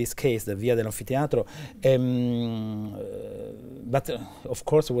 like in this case, the Via dell'Anfiteatro. But of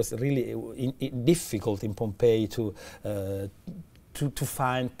course, it was really difficult in Pompeii to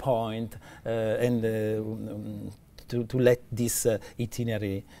find point and to let this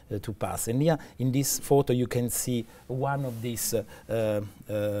itinerary to pass. And here, in this photo, you can see one of these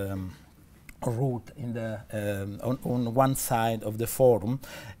route in the on one side of the forum.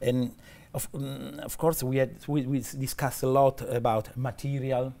 And of course, we discussed a lot about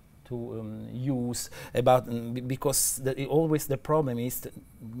material to use, about because always the problem is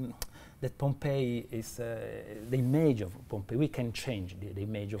that Pompeii is the image of Pompeii. We can change the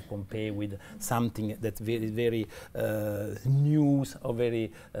image of Pompeii with something that's very new or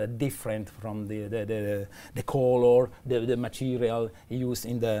very different from the color, the material used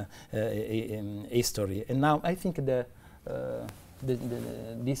in the history. And now I think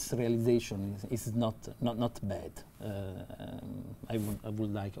this realization is not bad. I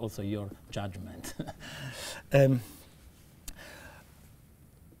would like also your judgment.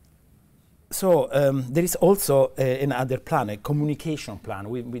 So there is also another plan, a communication plan.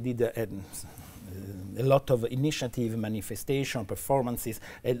 We did a lot of initiative, manifestation, performances,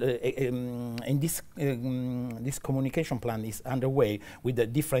 and this communication plan is underway with a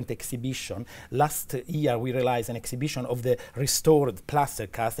different exhibition. Last year we realized an exhibition of the restored plaster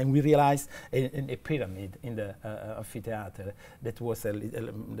cast, and we realized a pyramid in the amphitheater. That was the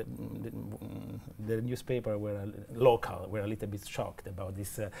newspaper were local were a little bit shocked about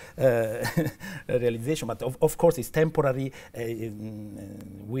this realization, but of course it's temporary.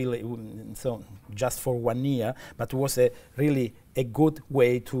 So just for 1 year, but was really a good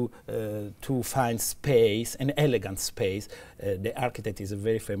way to find space, an elegant space. The architect is a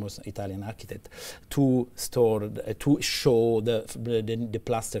very famous Italian architect, to store, to show the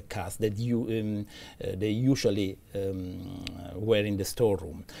plaster cast that they usually were in the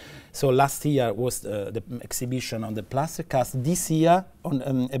storeroom. So last year was the exhibition on the plaster cast. This year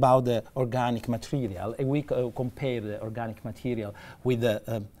on about the organic material, and we compare the organic material with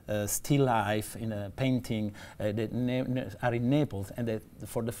the still life in a painting that are in Naples, and that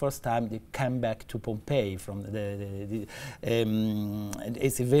for the first time they came back to Pompeii from and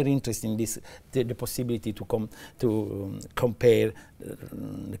it's very interesting the possibility to compare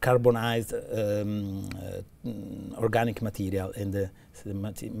the carbonized organic material and the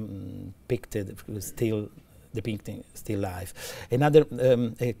depicting still life. Another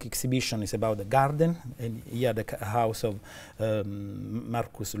exhibition is about the garden, and here the house of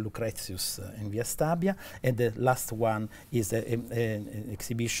Marcus Lucretius in Via Stabia, and the last one is an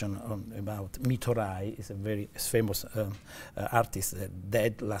exhibition about Mito Rai. Is a very famous artist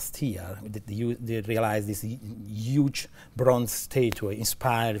dead last year. They realized this huge bronze statue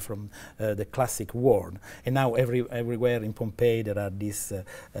inspired from the classic world, and now everywhere in Pompeii there are these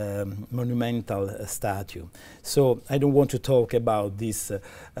monumental statue. So I don't want to talk about this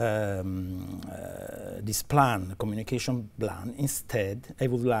this plan, communication plan. Instead, I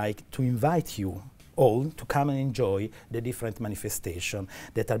would like to invite you all to come and enjoy the different manifestations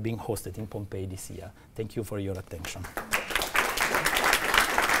that are being hosted in Pompeii this year. Thank you for your attention.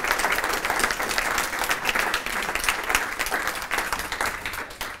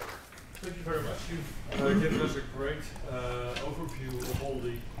 great overview of all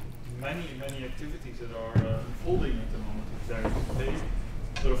the many activities that are unfolding at the moment there in Pompeii.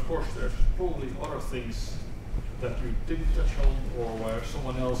 But of course, there's probably other things that you didn't touch on, or where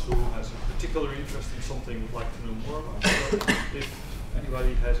someone else who has a particular interest in something would like to know more about. So if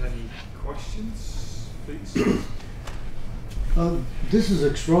anybody has any questions, please. This is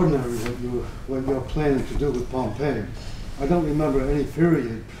extraordinary what you're planning to do with Pompeii. I don't remember any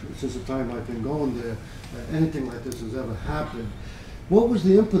period since the time I've been going there anything like this has ever happened. What was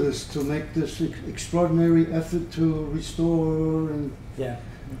the impetus to make this extraordinary effort to restore? And yeah.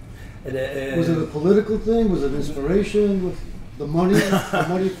 Was it a political thing? Was it inspiration with the money, the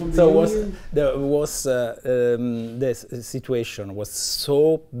money from the union? The situation was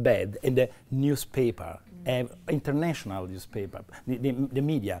so bad, and the newspaper, international newspaper, the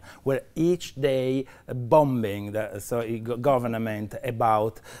media, were each day bombing the government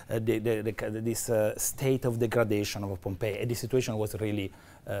about this state of degradation of Pompeii. And the situation was really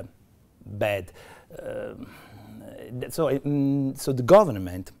bad. So the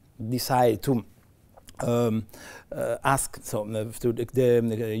government decided to ask to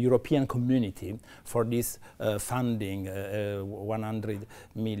the European community for this funding, 100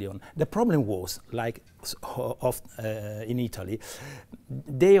 million. The problem was, like in Italy,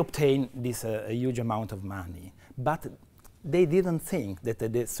 they obtained this huge amount of money, but they didn't think that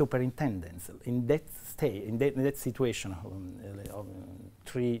the superintendents in that state, in that situation,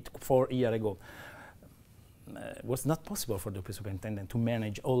 3-4 years ago, was not possible for the superintendent to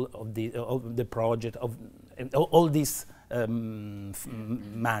manage all the project of all this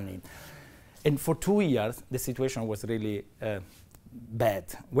money. And for 2 years, the situation was really bad.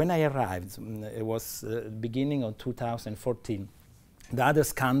 When I arrived, it was beginning of 2014. The other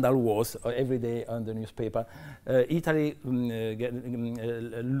scandal was every day on the newspaper, Italy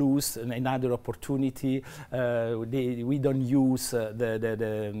lose another opportunity. We don't use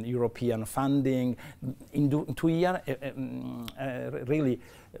the European funding. In 2 years, really,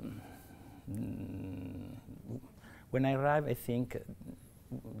 when I arrived, I think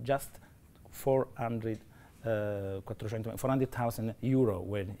just 400,000 euro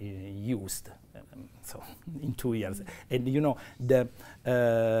were used. So in 2 years, and you know the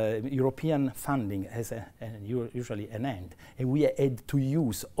European funding has usually an end, and we had to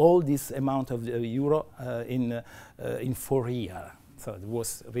use all this amount of euro in 4 years. So it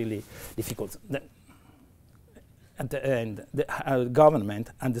was really difficult. At the end, the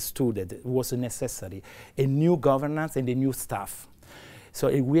government understood that it was necessary a new governance and a new staff. So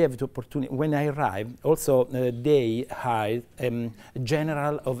we have the opportunity. When I arrived, also they hired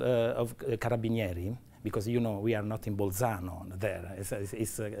general of Carabinieri, because you know we are not in Bolzano there. It's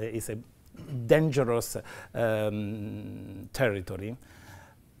a dangerous territory,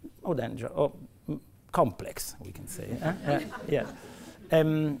 or complex, we can say. Yeah.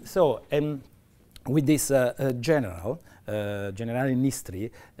 With this General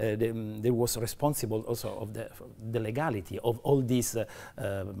Ministry, they was responsible also of the legality of all this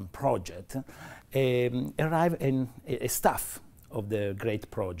project. Arrived in a staff of the great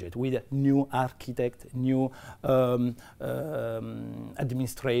project with a new architect, new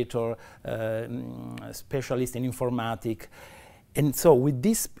administrator, specialist in informatics. And so with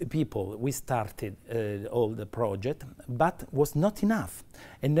these people, we started all the project, but was not enough.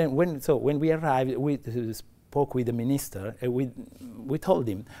 And then when we arrived, we spoke with the minister, and we told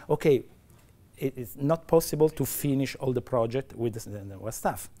him, okay, it's not possible to finish all the project with our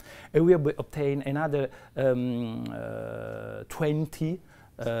staff. And we obtained another 20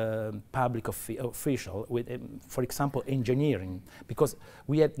 public official with, for example, engineering, because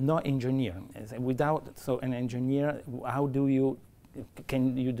we had no engineer. Without an engineer, how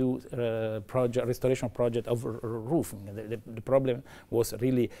can you do restoration project of roofing? The problem was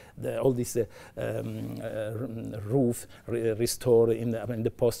really all this roof restored in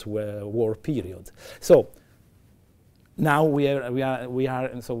the post-war period. So now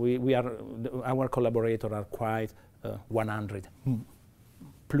our collaborators are quite 100.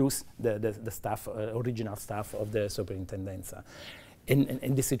 Plus the staff, original staff of the superintendenza.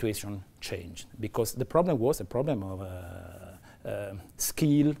 And the situation changed, because the problem was a problem of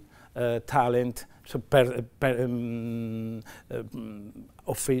skill, talent, so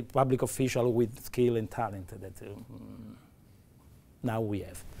public official with skill and talent that now we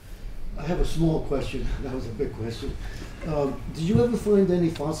have. I have a small question. That was a big question. Did you ever find any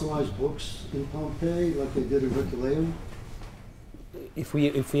fossilized books in Pompeii, like they did in Herculaneum? If we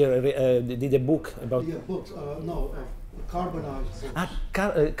did a book about books, carbonized books.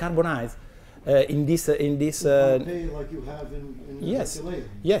 Carbonized in this Pompeii, like you have in yes, Herculaneum.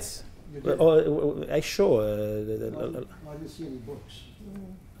 yes, You did? I show. I didn't see any books.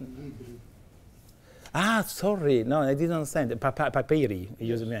 Sorry, no, I didn't understand. Papyri,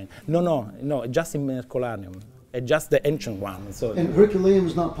 you mean? No, just in Herculaneum, just the ancient one. So. And Herculaneum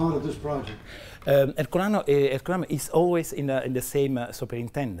is not part of this project. Herculaneum is always in the same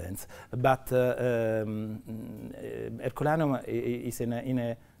superintendence, but Herculaneum is in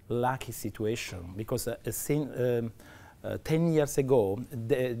a lucky situation because 10 years ago,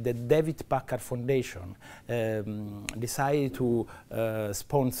 the David Packard Foundation decided to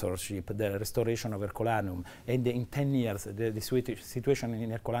sponsorship the restoration of Herculaneum, and in 10 years the situation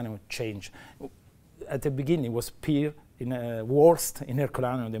in Herculaneum changed. At the beginning it was worse in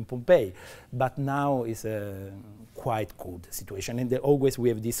Herculaneum than Pompeii, but now is a quite good situation, and always we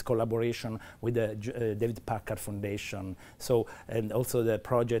have this collaboration with the David Packard Foundation. So, and also the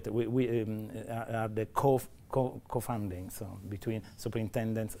project we are the co-funding, so between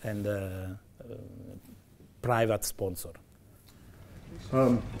superintendents and private sponsor.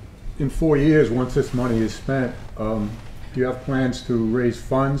 In 4 years, once this money is spent, do you have plans to raise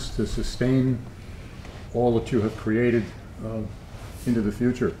funds to sustain all that you have created into the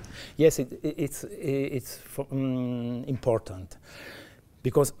future? Yes, it's important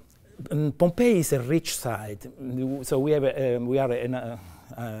because Pompeii is a rich site. So we have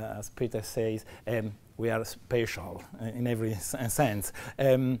as Peter says, we are special in every sense.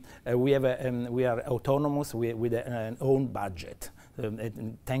 We are autonomous with an own budget.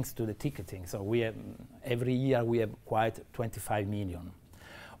 Thanks to the ticketing, so we have every year we have quite 25 million.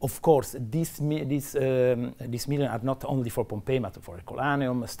 Of course, these million are not only for Pompeii, but for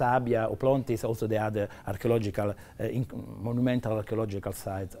Herculaneum, Stabia, Oplontis, also the other archaeological, monumental archaeological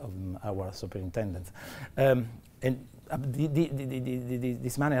sites of our superintendents. And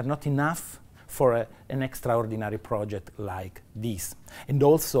this money are not enough for an extraordinary project like this. And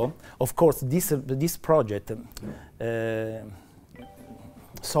also, of course, this project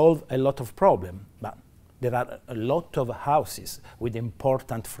solve a lot of problems, but there are a lot of houses with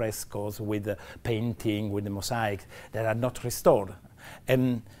important frescoes, with painting, with the mosaics that are not restored.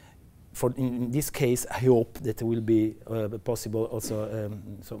 And in this case, I hope that it will be possible also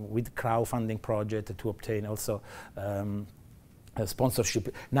so with crowdfunding project to obtain also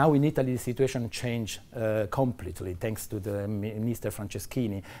sponsorship. Now in Italy the situation changed completely thanks to the Minister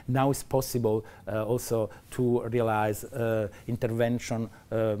Franceschini. Now it's possible also to realize intervention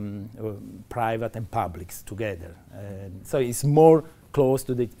private and publics together. So it's more close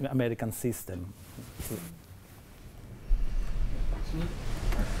to the American system.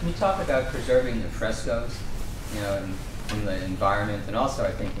 Can you talk about preserving the frescoes, you know, in the environment, and also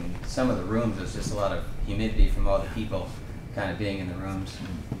I think in some of the rooms there's just a lot of humidity from all the people kind of being in the rooms,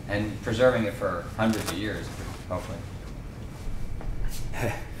 and preserving it for hundreds of years, hopefully.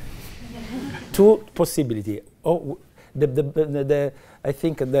 Two possibilities. I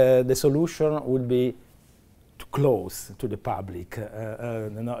think the solution would be to close to the public.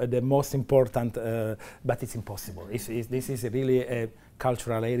 The most important, but it's impossible. This is really a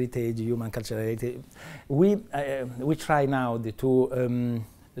cultural heritage, human cultural heritage. We try now to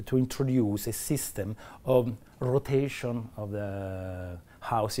introduce a system of rotation of the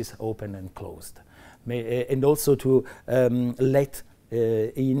houses open and closed, and also to let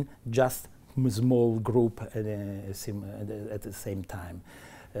in just a small group at the same time.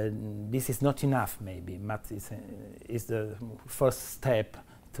 This is not enough maybe, but it's the first step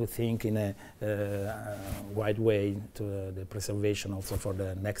to think in a wide way to the preservation also for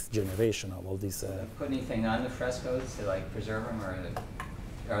the next generation of all this. Put anything on the frescoes to like preserve them, or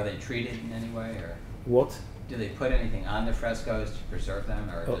are they treated in any way, or what? Do they put anything on the frescoes to preserve them,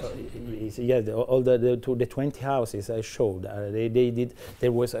 or yeah, all the 20 houses I showed, they did.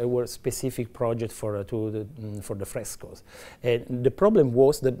 There was a specific project for the frescoes, and the problem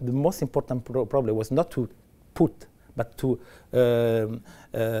was the most important problem was not to put, but to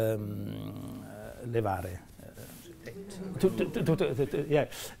levare.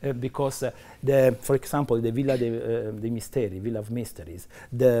 Because for example, the Villa dei Misteri, Villa of Mysteries,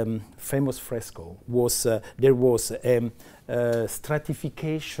 the famous fresco was there was a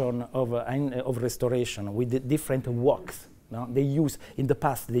stratification of restoration with the different wax. No? They used in the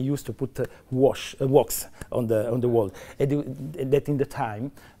past. They used to put wax on the wall, and that in the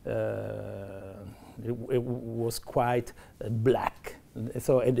time it was quite black.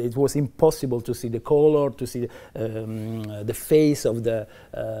 So it was impossible to see the color, to see the face of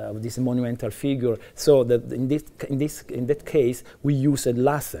this monumental figure. So that in that case, we used a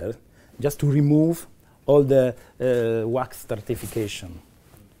laser just to remove all the wax stratification.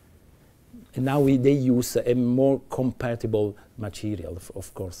 And now they use a more compatible material,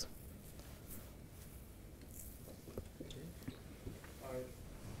 of course.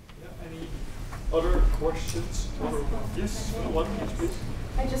 Other questions? Yes, one, yes, please.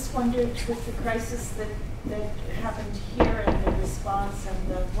 I just wondered, with the crisis that happened here and the response and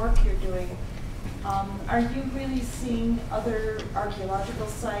the work you're doing, are you really seeing other archaeological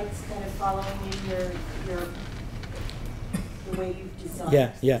sites kind of following in the way you've designed?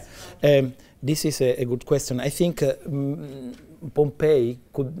 Yeah. This is a good question. I think Pompeii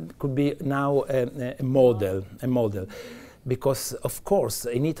could be now a model. Because, of course,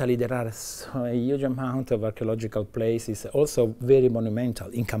 in Italy there are a huge amount of archaeological places, also very monumental,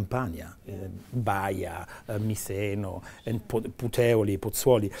 in Campania, Baia, Miseno, and Puteoli,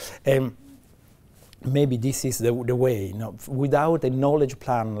 Pozzuoli. Maybe this is the way. Without a knowledge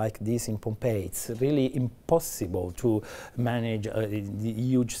plan like this in Pompeii, it's really impossible to manage a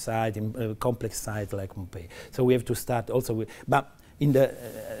huge site, a complex site like Pompeii. So we have to start also with, but in the,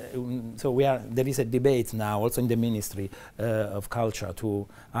 there is a debate now also in the Ministry of Culture to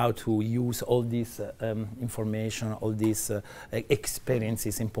how to use all this information, all these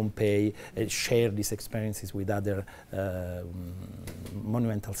experiences in Pompeii, share these experiences with other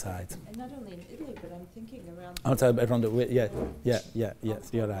monumental sites. And not only in Italy, but I'm thinking around. Outside, around the way, yes,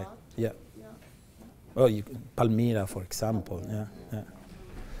 you're right. Yeah. Oh, Palmyra, for example. Yeah.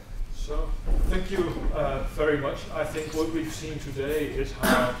 So, thank you very much. I think what we've seen today is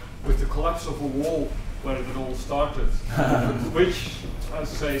how, with the collapse of a wall, where it all started, which,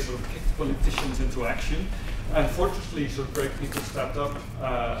 as I say, sort of kicked politicians into action, and fortunately, sort of great people stepped up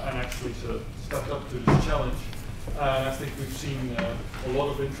and actually stepped up to this challenge. And I think we've seen a lot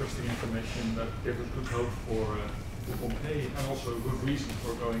of interesting information that gives us good hope for Pompeii, and also a good reason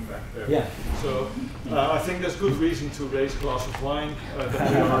for going back there. Yeah. So I think there's good reason to raise a glass of wine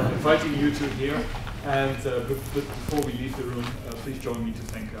that we are inviting you to here. And but before we leave the room, please join me to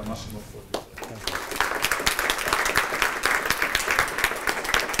thank Massimo for this.